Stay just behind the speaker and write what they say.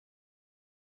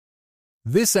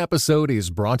This episode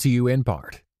is brought to you in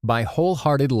part by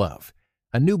Wholehearted Love,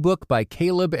 a new book by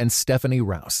Caleb and Stephanie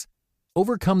Rouse.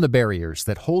 Overcome the barriers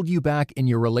that hold you back in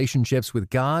your relationships with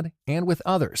God and with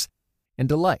others, and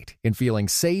delight in feeling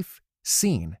safe,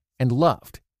 seen, and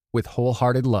loved with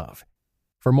Wholehearted Love.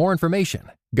 For more information,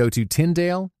 go to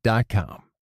Tyndale.com.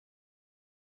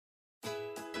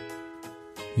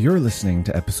 You're listening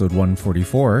to episode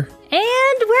 144. And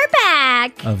we're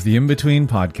back! Of the In Between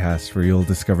podcast, where you'll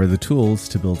discover the tools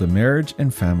to build a marriage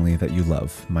and family that you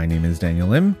love. My name is Daniel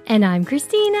Lim. And I'm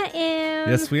Christina Im.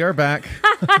 Yes, we are back.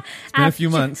 It's been a few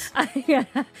months. Yeah.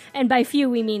 And by few,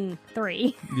 we mean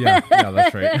 3. Yeah,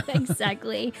 that's right.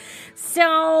 Exactly.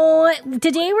 So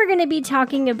today we're going to be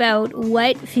talking about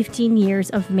what 15 years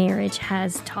of marriage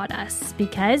has taught us,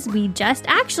 because we just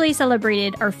actually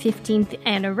celebrated our 15th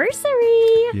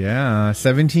anniversary. Yeah,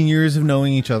 17 years of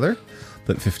knowing each other,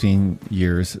 but 15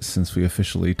 years since we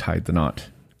officially tied the knot.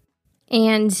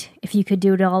 And if you could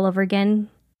do it all over again,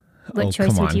 what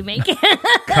choice would you make?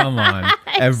 Come on.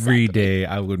 Every day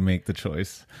I would make the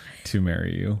choice to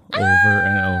marry you over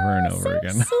and over and over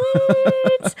again.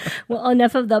 Sweet. Well,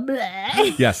 enough of the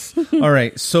bleh. Yes. All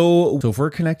right. So if we're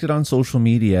connected on social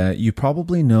media, you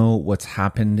probably know what's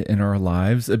happened in our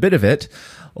lives, a bit of it,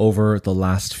 over the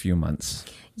last few months.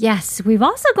 Yes, we've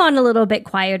also gone a little bit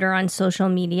quieter on social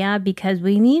media because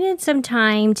we needed some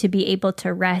time to be able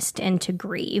to rest and to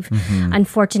grieve. Mm-hmm.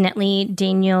 Unfortunately,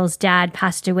 Daniel's dad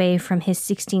passed away from his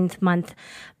 16th month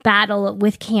battle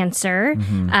with cancer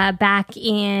back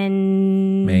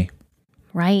in May.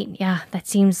 Right. Yeah. That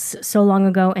seems so long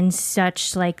ago and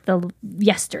such like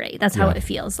yesterday. That's how it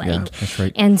feels like. Yeah, that's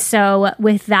right. And so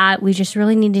with that, we just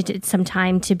really needed some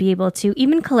time to be able to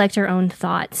even collect our own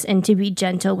thoughts and to be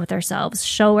gentle with ourselves,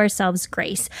 show ourselves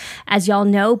grace. As y'all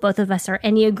know, both of us are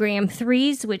Enneagram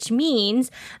 3s, which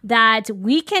means that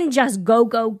we can just go.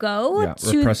 Yeah,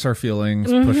 repress our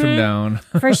feelings, push them down.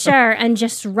 For sure. And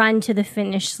just run to the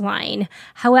finish line.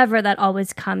 However, that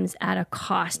always comes at a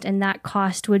cost. And that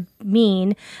cost would mean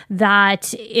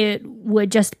that it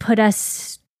would just put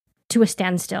us to a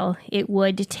standstill. It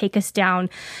would take us down.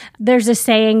 There's a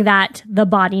saying that the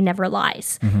body never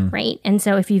lies, right? And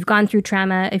so if you've gone through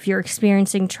trauma, if you're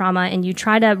experiencing trauma and you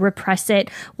try to repress it,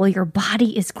 well, your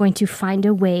body is going to find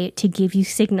a way to give you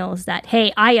signals that,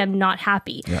 hey, I am not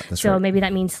happy. Yeah, that's so right. Maybe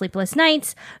that means sleepless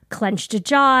nights, clenched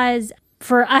jaws.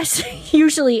 For us,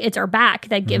 usually it's our back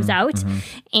that gives out,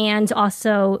 and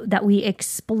also that we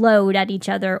explode at each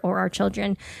other or our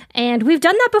children. And we've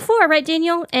done that before, right,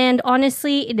 Daniel? And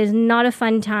honestly, it is not a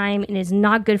fun time. It is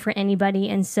not good for anybody.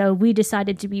 And so we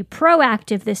decided to be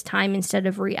proactive this time instead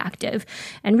of reactive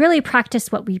and really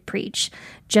practice what we preach,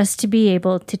 just to be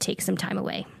able to take some time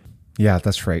away. Yeah,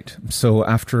 that's right. So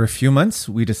after a few months,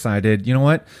 we decided, you know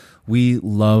what? We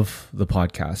love the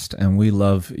podcast and we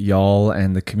love y'all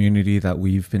and the community that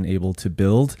we've been able to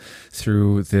build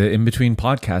through the In Between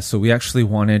podcast. So we actually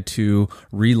wanted to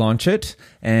relaunch it,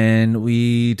 and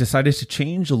we decided to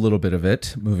change a little bit of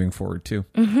it moving forward too.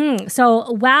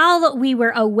 So while we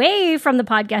were away from the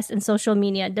podcast and social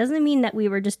media, it doesn't mean that we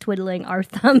were just twiddling our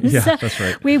thumbs. Yeah, that's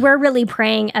right. We were really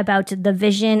praying about the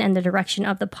vision and the direction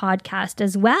of the podcast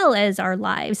as well as our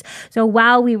lives. So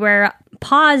while we were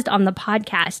paused on the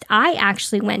podcast, I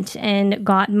actually went and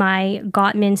got my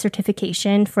Gottman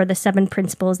certification for the 7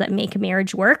 principles that make a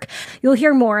marriage work. You'll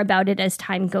hear more about it as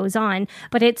time goes on,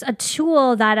 but it's a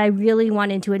tool that I really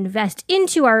wanted to invest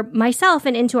into myself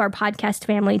and into our podcast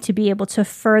family to be able to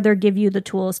further give you the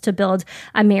tools to build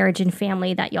a marriage and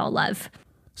family that y'all love.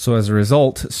 So as a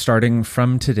result, starting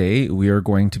from today, we are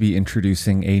going to be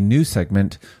introducing a new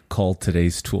segment called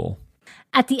Today's Tool.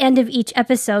 At the end of each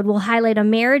episode, we'll highlight a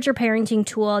marriage or parenting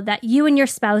tool that you and your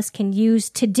spouse can use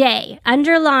today.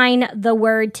 Underline the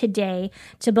word today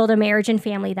to build a marriage and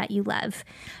family that you love.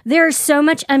 There's so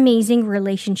much amazing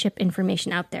relationship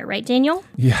information out there, right, Daniel?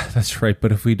 Yeah, that's right.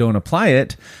 But if we don't apply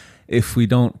it, if we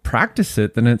don't practice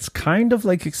it, then it's kind of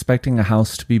like expecting a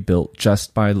house to be built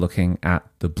just by looking at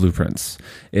the blueprints.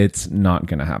 It's not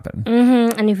going to happen.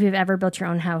 And if you've ever built your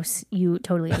own house, you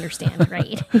totally understand,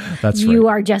 right? That's You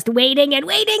right. are just waiting and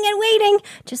waiting and waiting,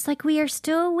 just like we are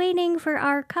still waiting for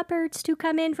our cupboards to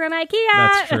come in from IKEA.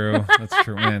 That's true. That's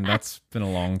true. Man, that's been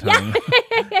a long time.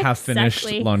 Half-finished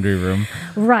Exactly. laundry room.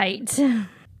 Right.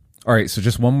 All right, so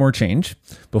just one more change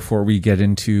before we get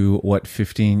into what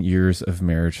 15 years of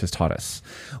marriage has taught us.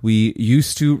 We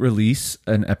used to release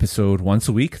an episode once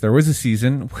a week. There was a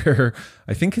season where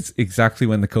I think it's exactly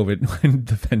when when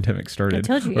the pandemic started,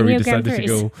 I told you, where we Enneagram decided to 3s.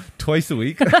 go twice a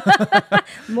week.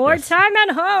 More time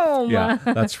at home. Yeah,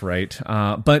 that's right.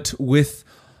 But with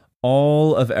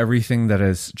all of everything that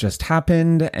has just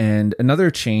happened. And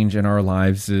another change in our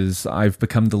lives is I've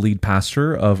become the lead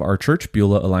pastor of our church,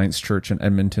 Beulah Alliance Church in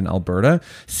Edmonton, Alberta,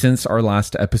 since our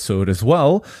last episode as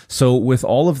well. So with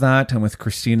all of that, and with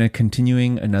Christina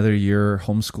continuing another year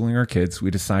homeschooling our kids, we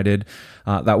decided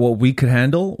that what we could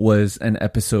handle was an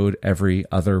episode every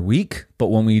other week. But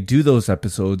when we do those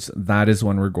episodes, that is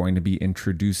when we're going to be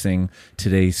introducing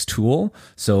today's tool.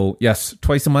 So yes,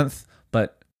 twice a month,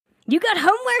 but you got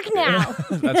homework now.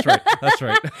 That's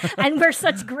right. And we're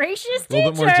such gracious teachers. A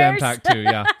little bit more jam-packed too.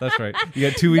 Yeah, that's right. You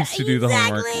got 2 weeks to do the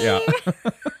homework. Yeah.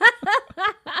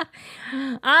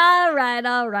 All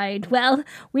right. Well,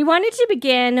 we wanted to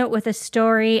begin with a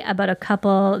story about a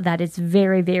couple that is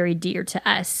very, very dear to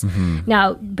us.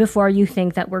 Now, before you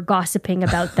think that we're gossiping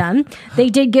about them, they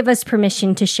did give us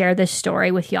permission to share this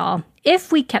story with y'all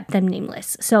if we kept them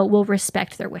nameless. So we'll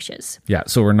respect their wishes. Yeah,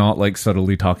 so we're not like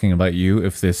subtly talking about you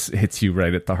if this hits you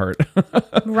right at the heart.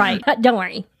 Right. Don't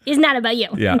worry. It's not about you.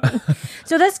 Yeah.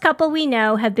 So this couple we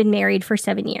know have been married for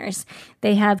 7 years.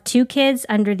 They have 2 kids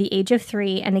under the age of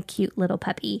 3 and a cute little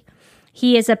puppy.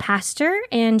 He is a pastor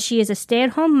and she is a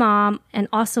stay-at-home mom and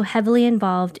also heavily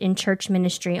involved in church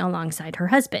ministry alongside her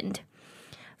husband.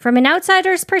 From an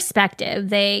outsider's perspective,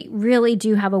 they really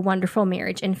do have a wonderful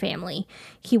marriage and family.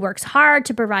 He works hard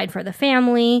to provide for the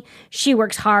family. She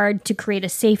works hard to create a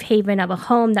safe haven of a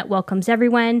home that welcomes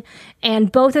everyone.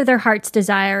 And both of their heart's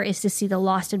desire is to see the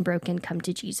lost and broken come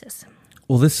to Jesus.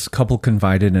 Well, this couple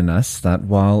confided in us that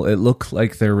while it looked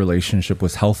like their relationship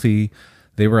was healthy,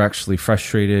 they were actually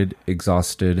frustrated,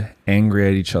 exhausted, angry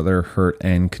at each other, hurt,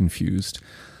 and confused.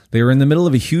 They were in the middle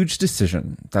of a huge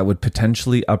decision that would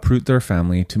potentially uproot their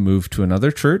family to move to another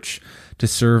church to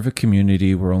serve a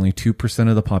community where only 2%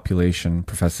 of the population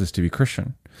professes to be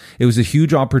Christian. It was a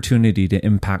huge opportunity to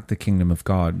impact the kingdom of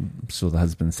God, so the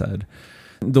husband said.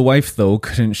 The wife, though,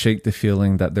 couldn't shake the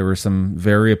feeling that there were some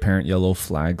very apparent yellow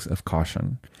flags of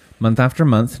caution. Month after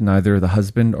month, neither the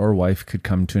husband or wife could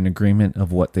come to an agreement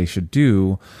of what they should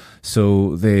do,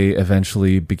 so they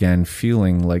eventually began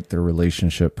feeling like their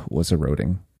relationship was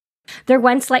eroding. Their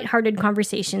once lighthearted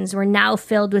conversations were now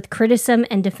filled with criticism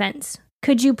and defense.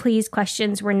 Could you please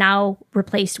questions were now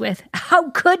replaced with,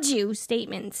 how could you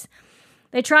statements.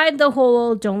 They tried the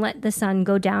whole don't let the sun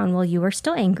go down while you are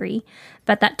still angry,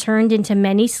 but that turned into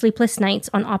many sleepless nights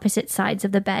on opposite sides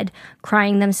of the bed,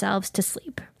 crying themselves to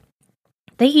sleep.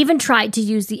 They even tried to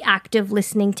use the active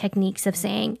listening techniques of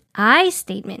saying I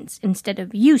statements instead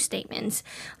of you statements,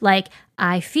 like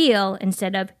I feel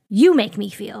instead of you make me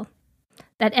feel.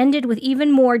 That ended with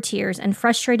even more tears and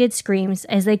frustrated screams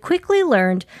as they quickly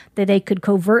learned that they could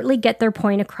covertly get their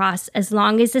point across as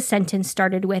long as the sentence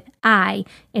started with I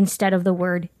instead of the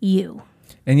word you.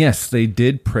 And yes, they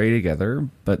did pray together,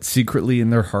 but secretly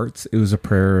in their hearts, it was a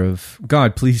prayer of,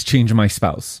 God, please change my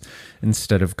spouse,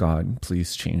 instead of God,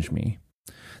 please change me.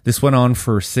 This went on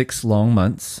for 6 long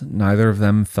months. Neither of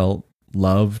them felt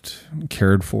loved,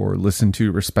 cared for, listened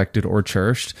to, respected, or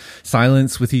cherished.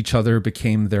 Silence with each other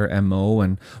became their MO,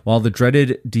 and while the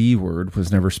dreaded D word was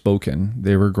never spoken,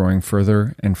 they were growing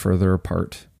further and further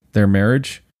apart. Their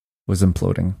marriage was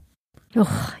imploding.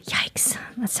 Oh, yikes.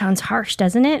 That sounds harsh,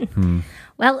 doesn't it?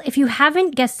 Well, if you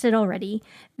haven't guessed it already,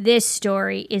 this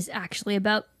story is actually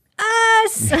about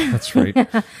us. Yeah, that's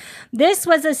right. This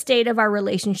was a state of our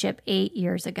relationship 8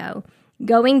 years ago.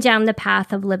 Going down the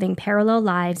path of living parallel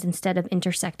lives instead of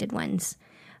intersected ones.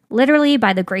 Literally,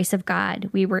 by the grace of God,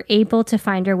 we were able to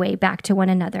find our way back to one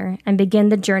another and begin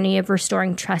the journey of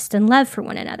restoring trust and love for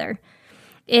one another.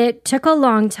 It took a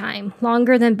long time,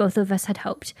 longer than both of us had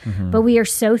hoped, but we are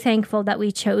so thankful that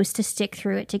we chose to stick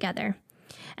through it together.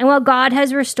 And while God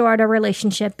has restored our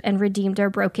relationship and redeemed our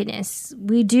brokenness,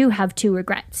 we do have 2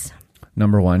 regrets.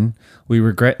 Number 1, we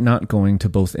regret not going to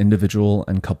both individual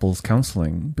and couples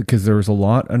counseling because there was a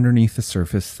lot underneath the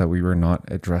surface that we were not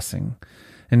addressing.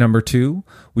 And number 2,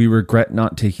 we regret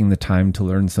not taking the time to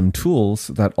learn some tools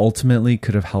that ultimately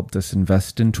could have helped us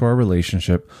invest into our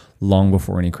relationship long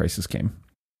before any crisis came.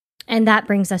 And that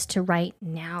brings us to right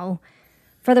now.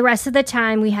 For the rest of the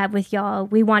time we have with y'all,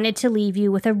 we wanted to leave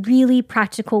you with a really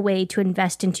practical way to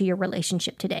invest into your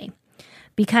relationship today.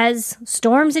 Because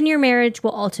storms in your marriage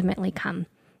will ultimately come.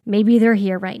 Maybe they're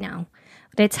here right now.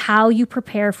 But it's how you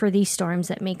prepare for these storms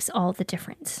that makes all the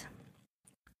difference.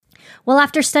 Well,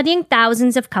 after studying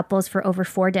thousands of couples for over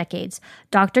 4 decades,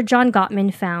 Dr. John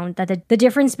Gottman found that the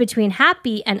difference between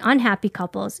happy and unhappy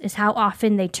couples is how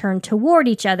often they turn toward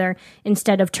each other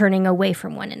instead of turning away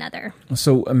from one another.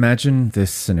 So imagine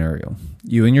this scenario.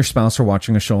 You and your spouse are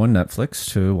watching a show on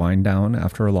Netflix to wind down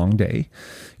after a long day.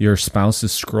 Your spouse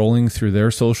is scrolling through their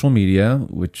social media,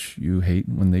 which you hate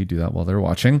when they do that while they're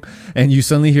watching, and you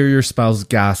suddenly hear your spouse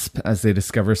gasp as they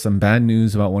discover some bad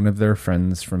news about one of their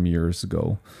friends from years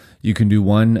ago. You can do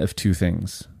one of two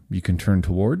things. You can turn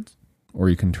towards or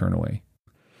you can turn away.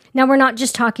 Now, we're not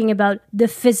just talking about the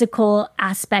physical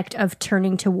aspect of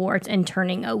turning towards and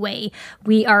turning away.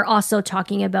 We are also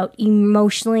talking about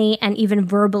emotionally and even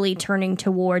verbally turning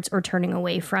towards or turning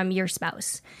away from your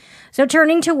spouse. So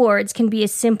turning towards can be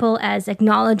as simple as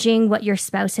acknowledging what your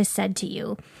spouse has said to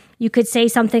you. You could say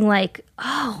something like,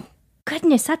 "Oh,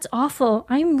 goodness, that's awful.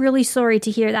 I'm really sorry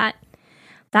to hear that."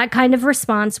 That kind of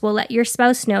response will let your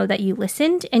spouse know that you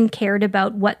listened and cared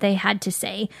about what they had to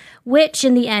say, which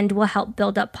in the end will help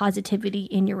build up positivity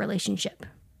in your relationship.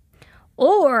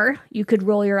 Or you could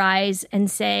roll your eyes and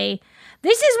say,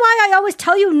 "This is why I always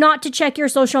tell you not to check your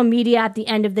social media at the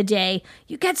end of the day.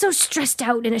 You get so stressed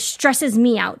out and it stresses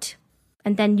me out."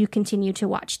 And then you continue to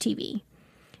watch TV.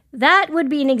 That would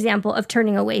be an example of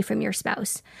turning away from your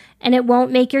spouse, and it won't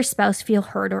make your spouse feel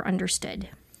heard or understood.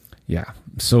 Yeah.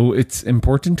 So it's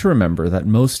important to remember that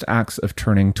most acts of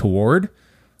turning toward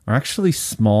are actually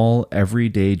small,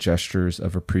 everyday gestures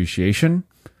of appreciation,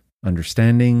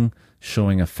 understanding,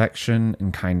 showing affection,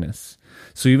 and kindness.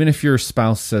 So even if your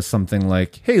spouse says something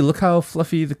like, "Hey, look how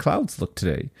fluffy the clouds look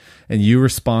today," and you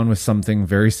respond with something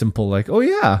very simple like, "Oh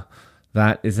yeah,"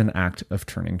 that is an act of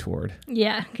turning toward.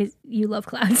 Yeah, because you love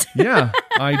clouds. Yeah,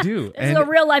 I do. This is a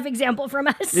real life example from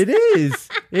us. It is.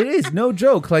 It is. No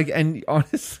joke. And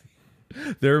honestly,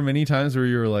 there are many times where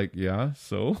you're like, "Yeah,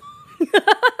 so?"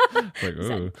 Like,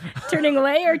 ooh. Turning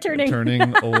away or turning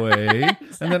away.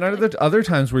 Exactly. And then other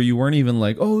times where you weren't even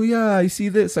like, "Oh yeah, I see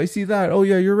this, I see that. Oh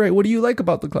yeah, you're right. What do you like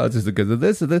about the clouds? Is it because of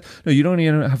this or this?" No, you don't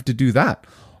even have to do that.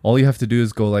 All you have to do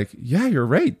is go like, "Yeah, you're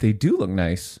right. They do look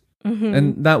nice." Mm-hmm.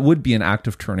 And that would be an act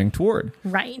of turning toward.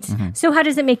 Right. Mm-hmm. So how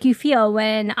does it make you feel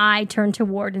when I turn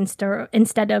toward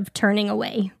instead of turning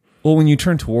away? Well, when you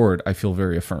turn toward, I feel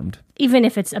very affirmed. Even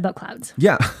if it's about clouds.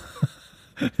 Yeah.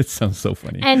 It sounds so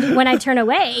funny. And when I turn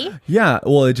away... Yeah,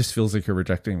 well, it just feels like you're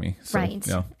rejecting me. So, right.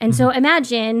 Yeah. And so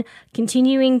imagine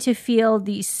continuing to feel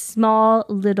these small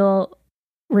little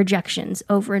rejections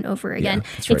over and over again.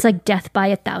 Yeah, it's like death by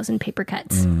 1,000 paper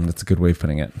cuts. That's a good way of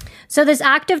putting it. So this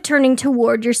act of turning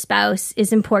toward your spouse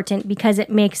is important because it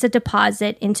makes a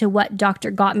deposit into what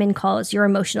Dr. Gottman calls your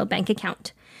emotional bank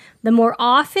account. The more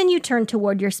often you turn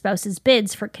toward your spouse's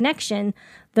bids for connection,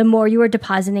 the more you are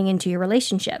depositing into your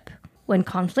relationship. When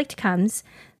conflict comes,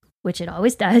 which it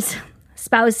always does,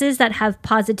 spouses that have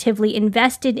positively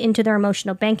invested into their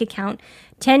emotional bank account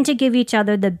tend to give each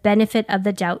other the benefit of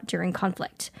the doubt during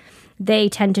conflict. They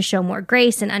tend to show more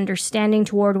grace and understanding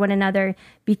toward one another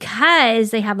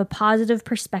because they have a positive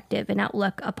perspective and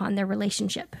outlook upon their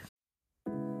relationship.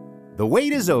 The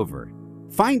wait is over.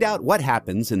 Find out what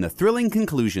happens in the thrilling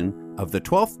conclusion of the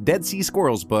 12th Dead Sea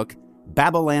Squirrels book,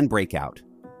 Babylon Breakout.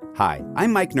 Hi,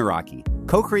 I'm Mike Naraki,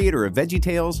 co-creator of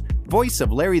VeggieTales, voice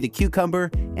of Larry the Cucumber,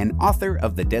 and author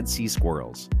of The Dead Sea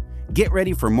Squirrels. Get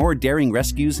ready for more daring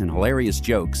rescues and hilarious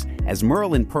jokes as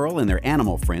Merle and Pearl and their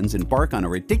animal friends embark on a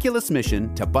ridiculous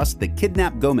mission to bust the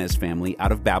kidnapped Gomez family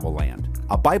out of Babylon,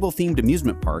 a Bible-themed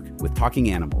amusement park with talking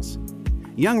animals.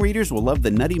 Young readers will love the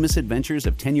nutty misadventures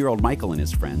of 10-year-old Michael and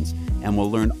his friends and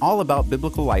will learn all about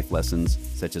biblical life lessons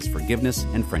such as forgiveness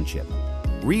and friendship.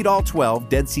 Read all 12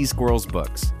 Dead Sea Squirrels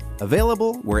books.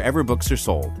 Available wherever books are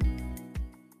sold.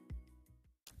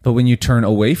 But when you turn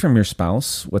away from your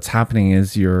spouse, what's happening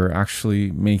is you're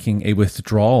actually making a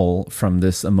withdrawal from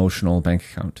this emotional bank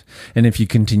account. And if you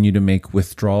continue to make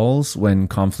withdrawals when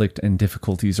conflict and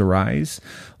difficulties arise,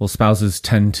 well, spouses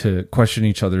tend to question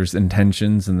each other's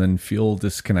intentions and then feel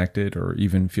disconnected or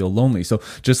even feel lonely. So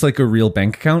just like a real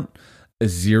bank account, a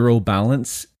zero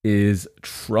balance is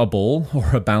trouble,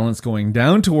 or a balance going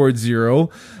down towards zero.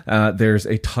 There's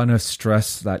a ton of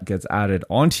stress that gets added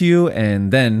onto you.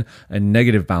 And then a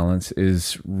negative balance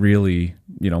is really,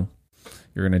 you're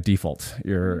going to default.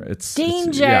 It's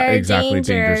danger,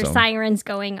 danger zone. Sirens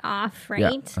going off, right?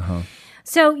 Yeah. Uh-huh.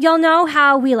 So y'all know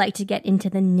how we like to get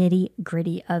into the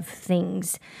nitty-gritty of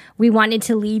things. We wanted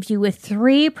to leave you with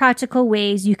 3 practical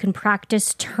ways you can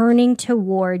practice turning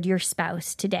toward your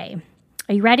spouse today.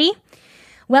 Are you ready?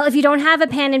 Well, if you don't have a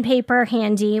pen and paper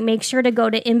handy, make sure to go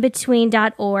to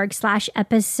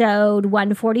inbetween.org/episode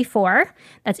 144.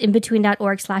 That's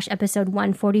inbetween.org/episode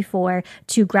 144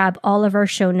 to grab all of our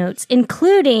show notes,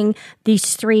 including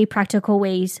these 3 practical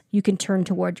ways you can turn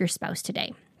toward your spouse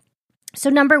today. So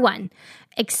number 1,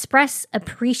 express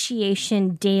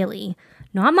appreciation daily,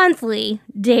 not monthly,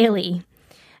 daily.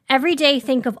 Every day,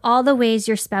 think of all the ways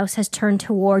your spouse has turned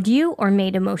toward you or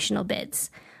made emotional bids.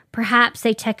 Perhaps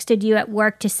they texted you at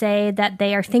work to say that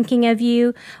they are thinking of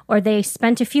you, or they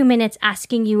spent a few minutes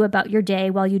asking you about your day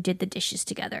while you did the dishes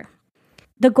together.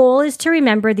 The goal is to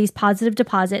remember these positive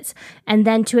deposits and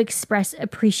then to express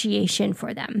appreciation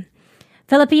for them.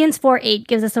 Philippians 4:8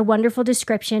 gives us a wonderful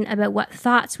description about what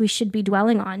thoughts we should be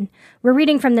dwelling on. We're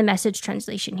reading from the Message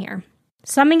translation here.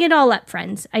 Summing it all up,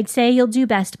 friends, I'd say you'll do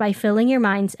best by filling your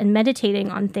minds and meditating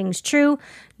on things true,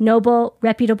 noble,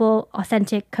 reputable,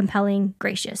 authentic, compelling,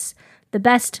 gracious. The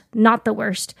best, not the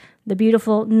worst. The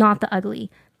beautiful, not the ugly.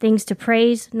 Things to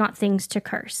praise, not things to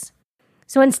curse.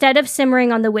 So instead of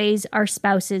simmering on the ways our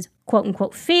spouse is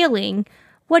quote-unquote failing,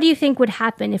 what do you think would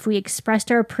happen if we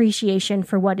expressed our appreciation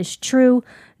for what is true,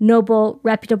 noble,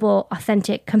 reputable,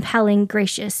 authentic, compelling,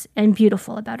 gracious, and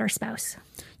beautiful about our spouse?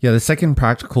 Yeah, the second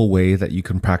practical way that you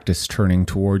can practice turning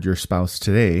toward your spouse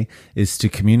today is to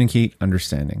communicate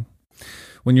understanding.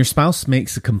 When your spouse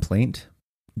makes a complaint,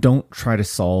 don't try to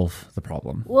solve the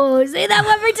problem. Whoa, say that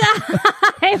one more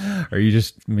time. Are you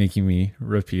just making me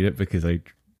repeat it because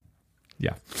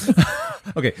yeah.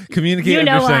 Okay, communicate You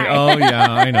know understanding. why. Oh,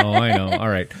 yeah, I know. All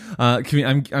right.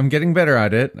 I'm getting better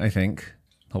at it, I think.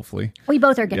 Hopefully. We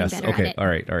both are getting Yes. better Okay. at it. All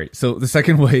right. So the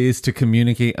second way is to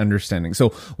communicate understanding. So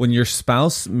when your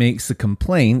spouse makes a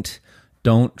complaint,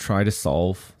 don't try to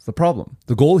solve the problem.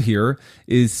 The goal here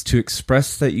is to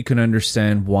express that you can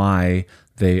understand why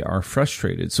they are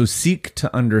frustrated. So seek to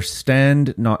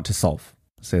understand, not to solve.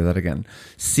 Say that again.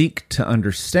 Seek to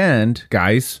understand,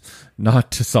 guys, not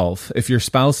to solve. If your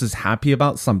spouse is happy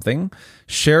about something,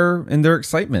 share in their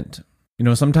excitement. You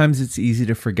know, sometimes it's easy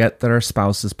to forget that our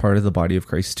spouse is part of the body of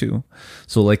Christ too.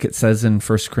 So like it says in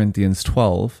 1 Corinthians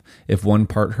 12, if one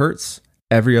part hurts,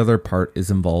 every other part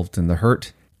is involved in the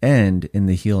hurt and in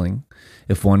the healing.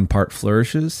 If one part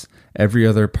flourishes, every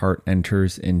other part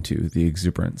enters into the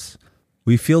exuberance.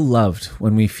 We feel loved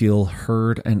when we feel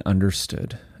heard and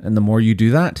understood. And the more you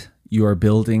do that, you are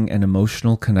building an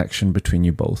emotional connection between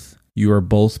you both. You are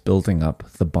both building up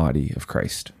the body of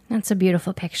Christ. That's a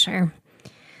beautiful picture.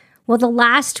 Well, the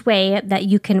last way that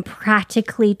you can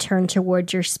practically turn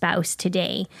towards your spouse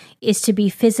today is to be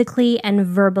physically and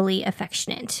verbally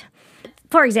affectionate.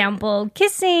 For example,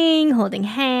 kissing, holding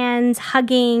hands,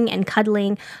 hugging, and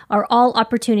cuddling are all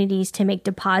opportunities to make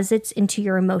deposits into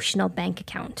your emotional bank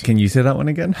account. Can you say that one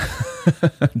again?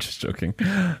 I'm just joking.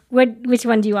 Which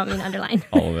one do you want me to underline?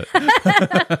 All of it.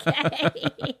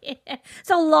 Okay.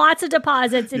 So lots of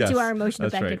deposits into Yes, our emotional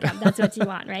that's bank right. account. That's what you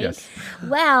want, right? Yes.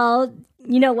 Well,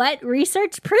 you know what?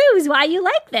 Research proves why you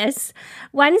like this.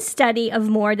 One study of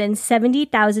more than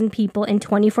 70,000 people in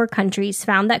 24 countries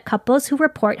found that couples who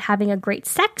report having a great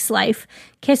sex life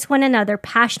kiss one another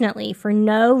passionately for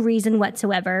no reason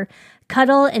whatsoever,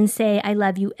 cuddle and say, I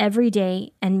love you every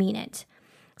day and mean it.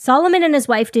 Solomon and his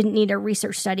wife didn't need a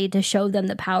research study to show them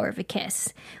the power of a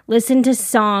kiss. Listen to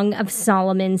Song of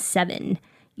Solomon 7.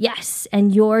 Yes,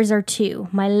 and yours are too.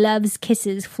 My love's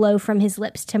kisses flow from his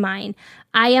lips to mine.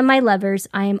 I am my lover's.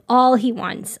 I am all he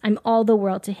wants. I'm all the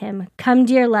world to him. Come,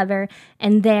 dear lover,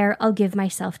 and there I'll give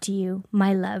myself to you,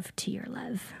 my love to your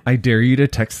love. I dare you to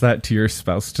text that to your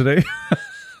spouse today.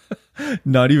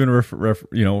 Not even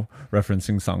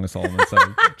referencing Song of Solomon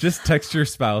 7. Just text your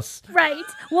spouse. Right.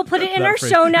 We'll put it in That our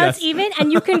phrase. show notes Yes. even,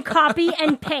 and you can copy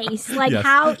and paste. Like, Yes,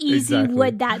 how easy exactly.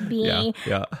 would that be?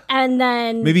 Yeah. And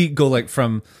then... Maybe go like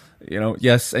from,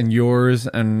 yes, and yours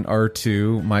and our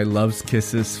too. My love's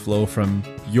kisses flow from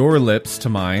your lips to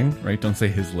mine, right? Don't say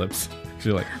his lips.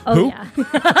 You're like, Oh, who?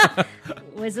 yeah.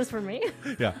 Was this for me?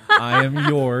 Yeah. I am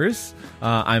yours.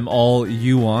 I'm all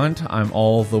you want. I'm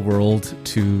all the world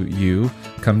to you.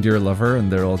 Come, dear lover,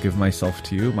 and there I'll give myself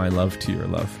to you, my love to your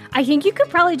love. I think you could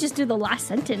probably just do the last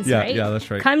sentence, Yeah, right? yeah, that's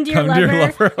right. Come, dear Come, lover, dear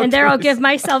lover, and there I'll okay. give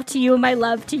myself to you, my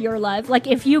love to your love. Like,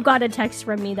 if you got a text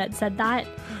from me that said that,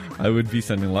 I would be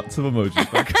sending lots of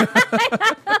emojis back.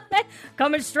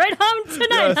 coming straight home tonight,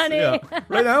 Yes, honey. yeah.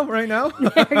 Right now.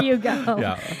 There you go.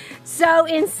 Yeah. So,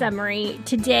 in summary,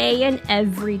 today and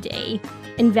every day,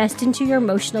 invest into your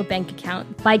emotional bank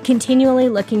account by continually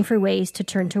looking for ways to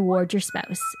turn toward your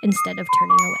spouse instead of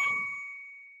turning away.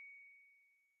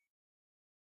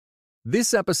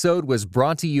 This episode was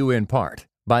brought to you in part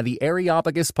by the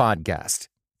Areopagus Podcast,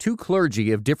 two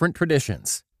clergy of different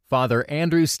traditions, Father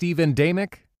Andrew Stephen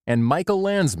Damick and Michael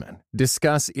Landsman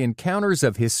discuss encounters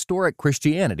of historic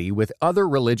Christianity with other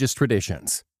religious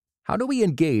traditions. How do we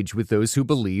engage with those who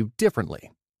believe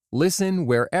differently? Listen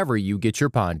wherever you get your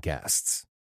podcasts.